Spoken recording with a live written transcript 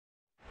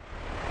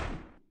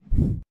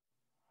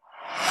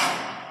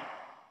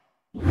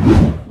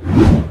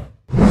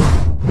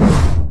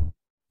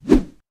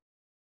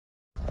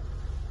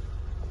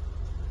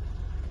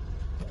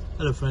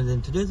Hello friends,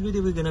 in today's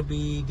video we're going to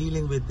be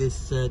dealing with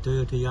this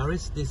Toyota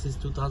Yaris. This is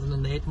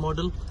 2008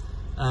 model.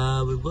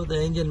 We've got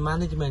the engine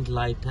management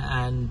light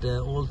and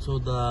also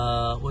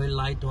the oil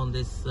light on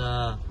this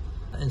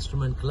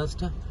instrument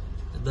cluster.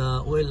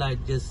 The oil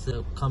light just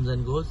comes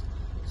and goes,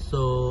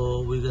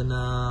 so we're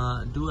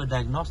gonna do a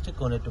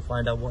diagnostic on it to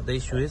find out what the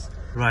issue is.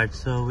 Right,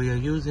 so we are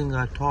using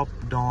a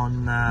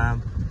top-down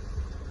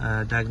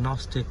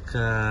diagnostic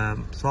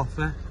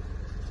software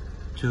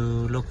to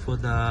look for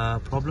the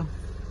problem.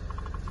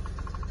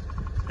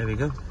 There we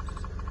go.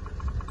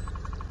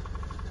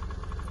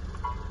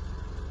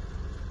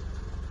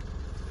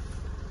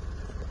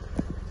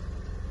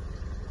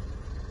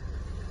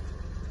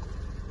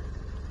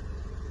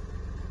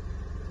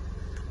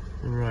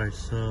 Right,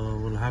 so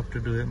we'll have to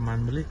do it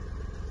manually.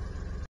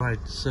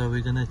 Right, so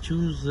we're gonna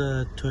choose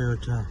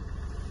Toyota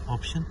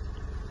option,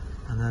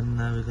 and then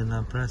we're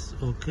gonna press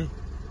OK,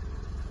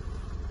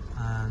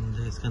 and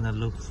it's gonna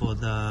look for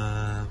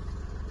the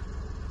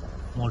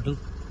model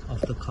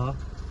of the car.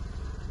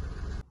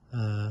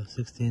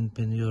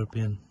 16-pin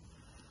European.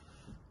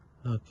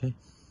 Okay,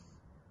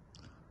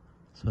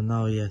 so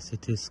now yes,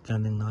 it is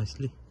scanning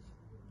nicely.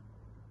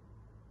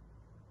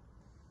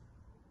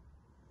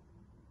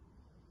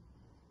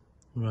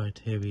 Right,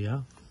 here we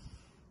are.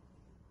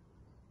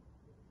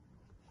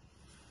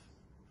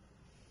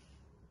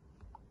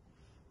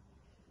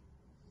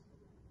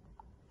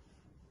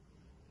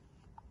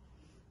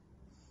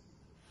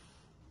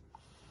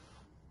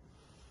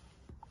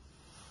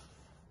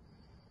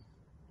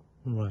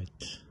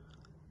 Right,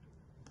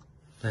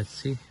 let's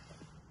see.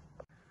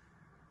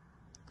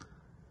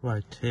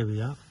 Right, here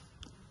we are.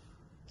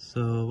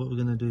 So what we're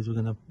gonna do is we're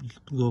gonna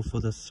go for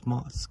the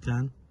smart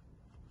scan.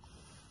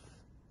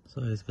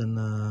 So it's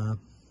gonna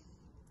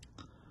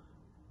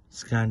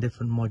scan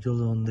different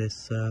modules on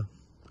this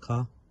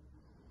car.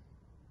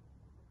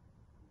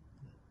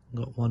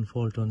 Got one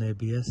fault on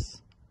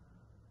ABS,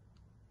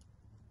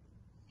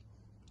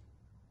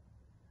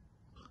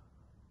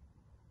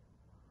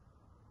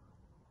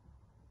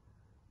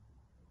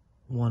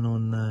 one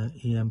on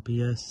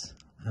EMPS,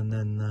 and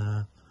then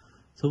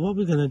so what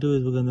we're gonna do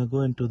is we're gonna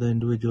go into the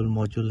individual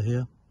module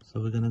here. So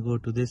we're gonna go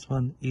to this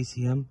one,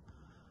 ECM.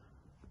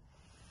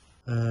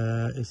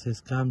 It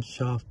says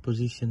camshaft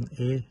position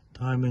A,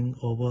 timing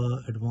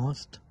over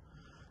advanced,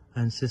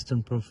 and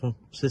system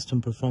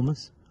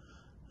performance.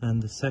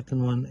 And the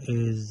second one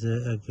is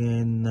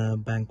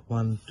again bank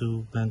 1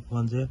 to bank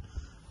 1 there.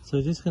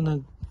 So just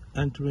gonna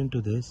enter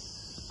into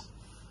this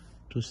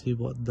to see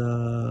what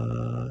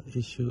the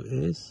issue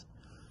is.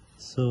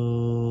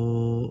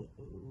 So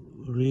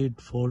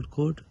read fault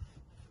code.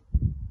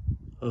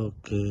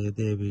 Okay,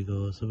 there we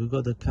go. So we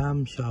got the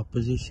camshaft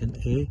position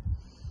A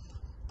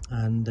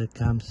and the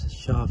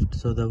camshaft.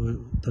 So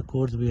the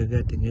codes we are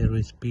getting here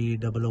is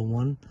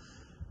P0011.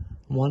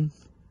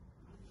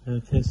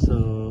 Okay,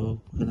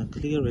 so I'm gonna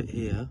clear it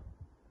here.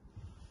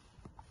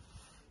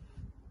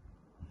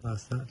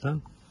 That's that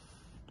done.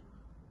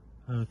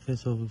 Okay,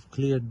 so we've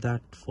cleared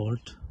that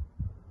fault,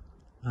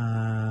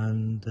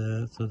 and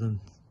so then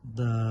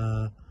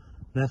the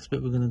next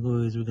bit we're gonna go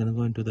is we're gonna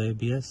go into the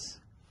ABS.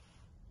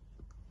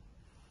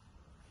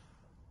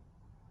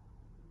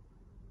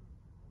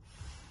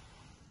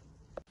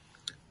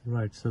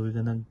 Right, so we're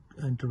gonna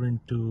enter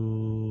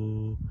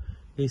into,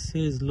 it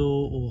says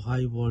low or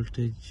high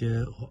voltage,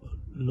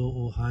 low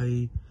or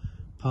high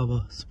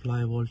power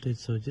supply voltage.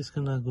 So just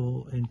gonna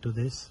go into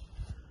this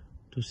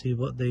to see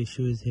what the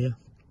issue is here.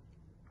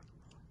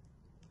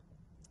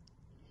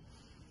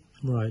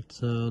 Right,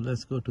 so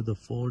let's go to the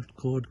fault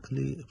code.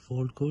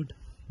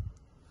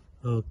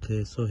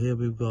 Okay, so here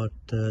we've got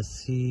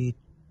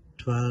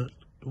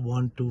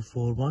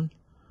C1241,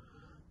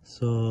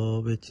 so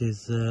which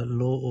is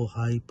low or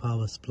high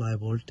power supply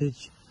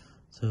voltage.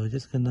 So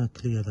just gonna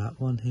clear that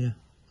one here.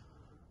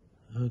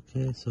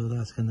 Okay, so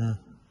that's gonna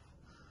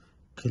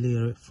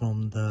clear it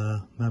from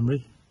the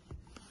memory.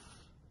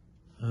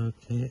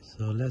 Okay,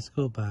 so let's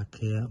go back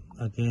here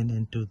again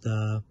into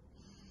the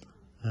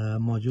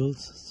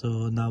modules.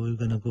 So now we're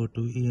gonna go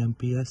to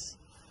EMPS.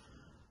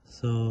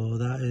 So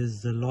that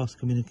is the lost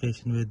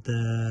communication with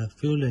the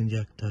fuel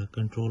injector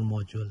control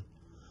module.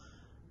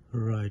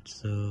 Right,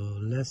 so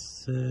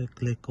let's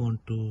click on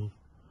to,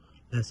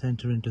 let's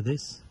enter into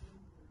this,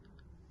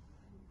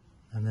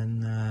 and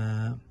then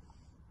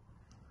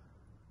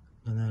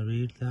gonna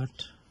read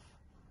that.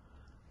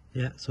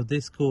 Yeah, so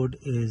this code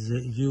is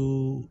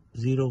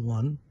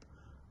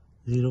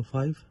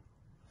U0105.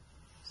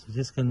 So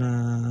just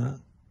gonna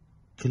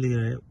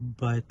clear it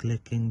by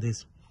clicking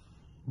this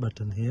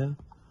button here.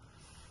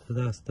 So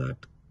that's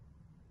that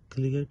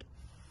cleared.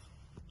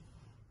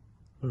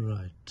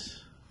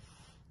 Right,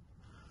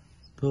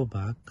 go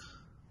back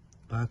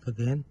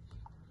again,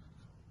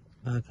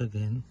 and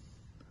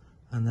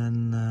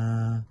then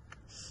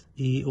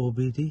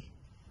EOBD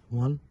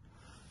 1.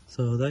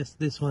 So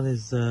this one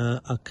is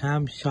a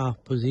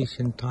camshaft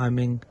position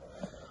timing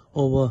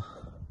over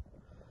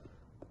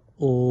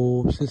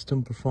or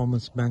system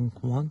performance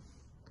bank 1.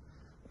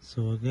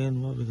 So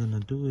again, what we're gonna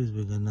do is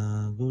we're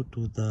gonna go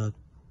to the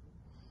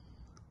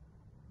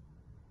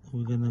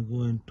we're gonna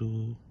go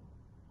into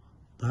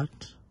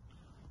that.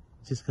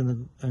 Just gonna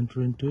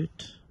enter into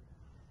it.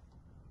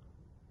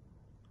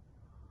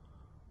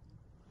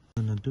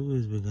 What we're gonna do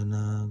is we're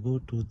gonna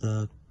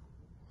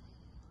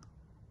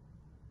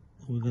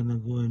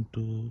go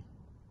into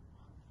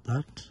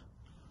that.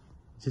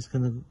 Just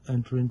gonna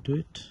enter into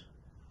it.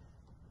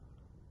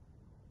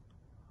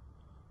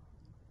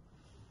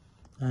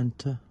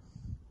 Enter.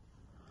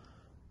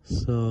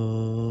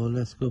 So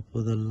let's go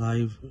for the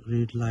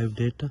read live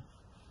data.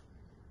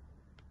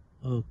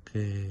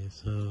 Okay,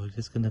 so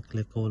just gonna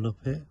click all of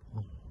it.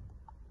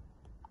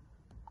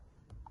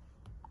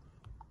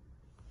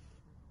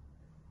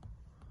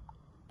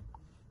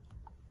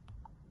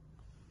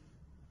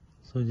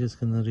 So just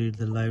gonna read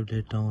the live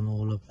data on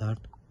all of that.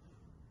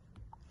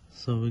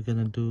 So we're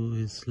gonna do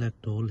is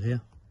select all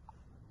here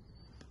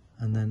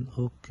and then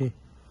okay.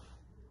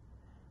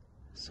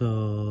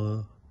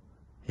 So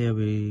here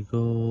we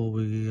go,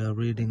 we are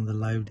reading the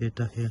live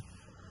data here.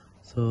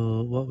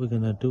 So what we're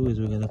gonna do is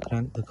we're gonna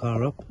crank the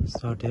car up,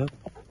 start it up.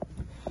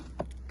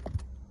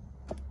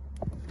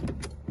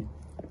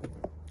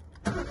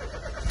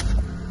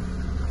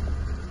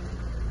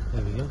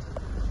 There we go.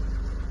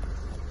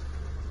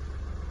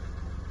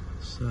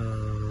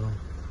 So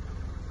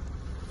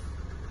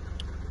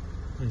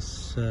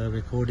it's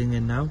recording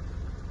it now.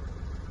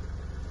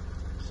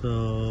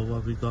 So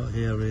what we got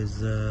here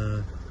is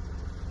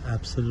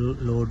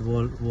absolute load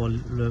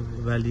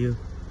value,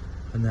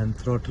 and then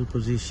throttle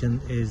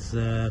position is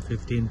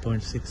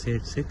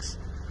 15.686,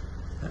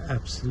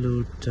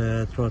 absolute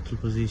throttle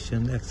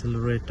position,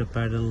 accelerator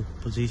pedal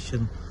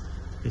position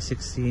is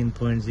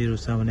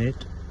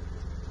 16.078,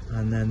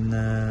 and then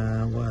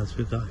what else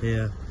we got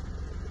here?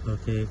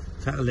 Okay,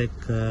 catalytic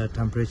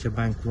temperature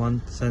bank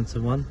 1,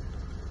 sensor 1,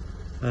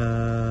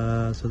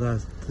 so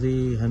that's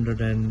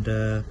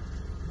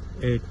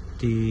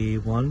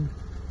 381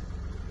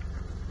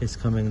 is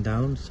coming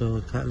down.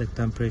 So catalytic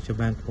temperature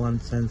bank 1,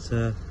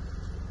 sensor,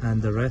 and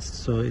the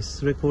rest. So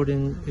it's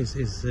recording,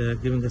 is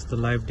giving us the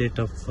live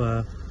data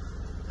of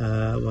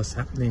what's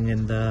happening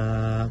in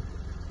the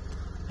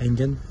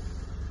engine.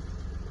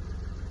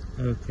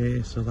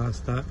 Okay, so that's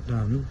that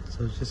done.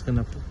 So it's just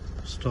gonna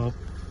stop.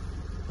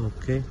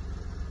 Okay,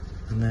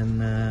 and then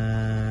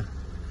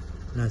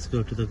let's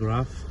go to the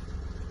graph.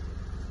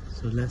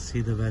 So let's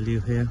see the value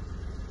here.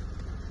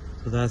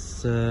 So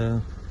that's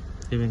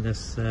giving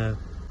us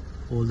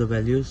all the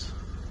values.